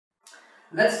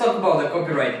Let's talk about the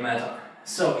copyright meta.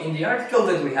 So, in the article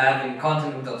that we have in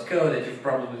content.co that you've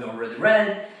probably already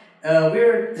read,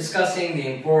 we're discussing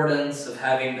the importance of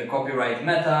having the copyright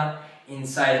meta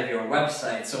inside of your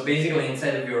website. So basically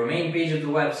inside of your main page of the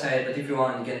website, but if you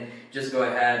want you can just go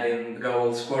ahead and go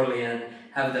all squirrely and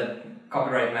have the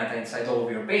copyright meta inside all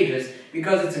of your pages,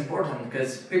 because it's important,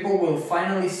 because people will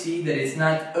finally see that it's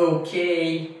not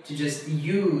okay to just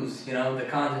use, the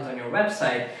content on your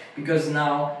website, because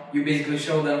now you basically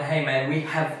show them, hey man, we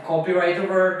have copyright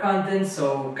over our content,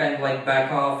 so kind of like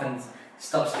back off and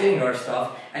stop stealing our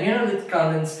stuff. And you know that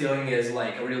content stealing is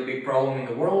like a real big problem in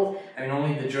the world. I mean,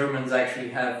 only the Germans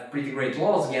actually have pretty great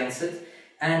laws against it.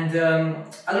 And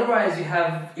otherwise you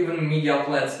have even media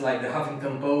outlets like the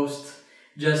Huffington Post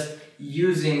just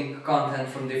using content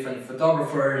from different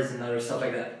photographers and other stuff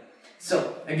like that.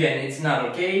 So again, it's not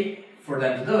okay for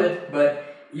them to do it, but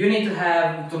you need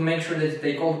to make sure that you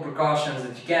take all the precautions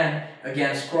that you can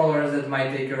against crawlers that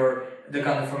might take the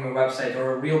content from your website,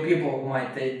 or real people who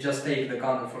might just take the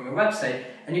content from your website.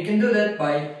 And you can do that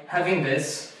by having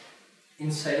this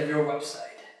inside of your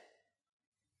website.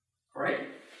 Alright?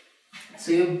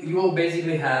 So you will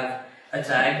basically have a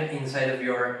tag inside of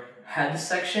your head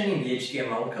section in the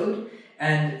HTML code,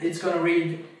 and it's going to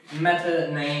read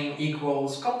meta name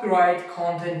equals copyright,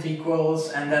 content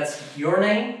equals, and that's your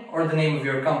name or the name of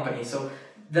your company. So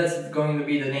that's going to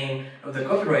be the name of the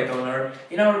copyright owner.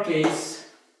 In our case,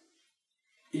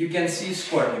 you can see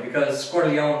Squirrely, because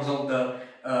Squirrely owns all the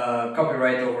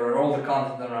copyright over all the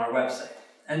content on our website.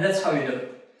 And that's how you do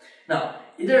it. Now,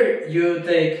 either you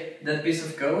take that piece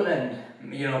of code and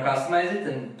customize it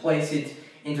and place it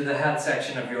into the head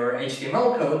section of your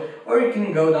HTML code, or you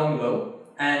can go down below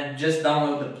and just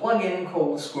download the plugin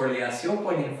called Squirrely SEO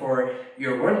plugin for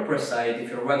your WordPress site if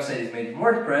your website is made in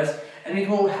WordPress, and it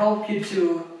will help you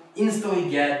to instantly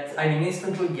get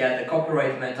the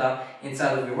copyright meta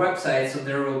inside of your website, so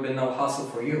there will be no hassle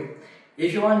for you.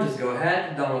 If you want, just go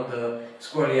ahead, download the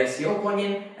Squirrely SEO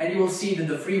plugin, and you will see that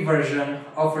the free version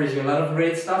offers you a lot of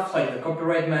great stuff like the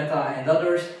copyright meta and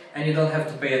others, and you don't have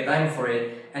to pay a dime for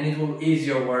it, and it will ease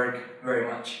your work very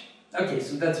much. Okay,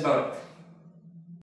 so that's about it.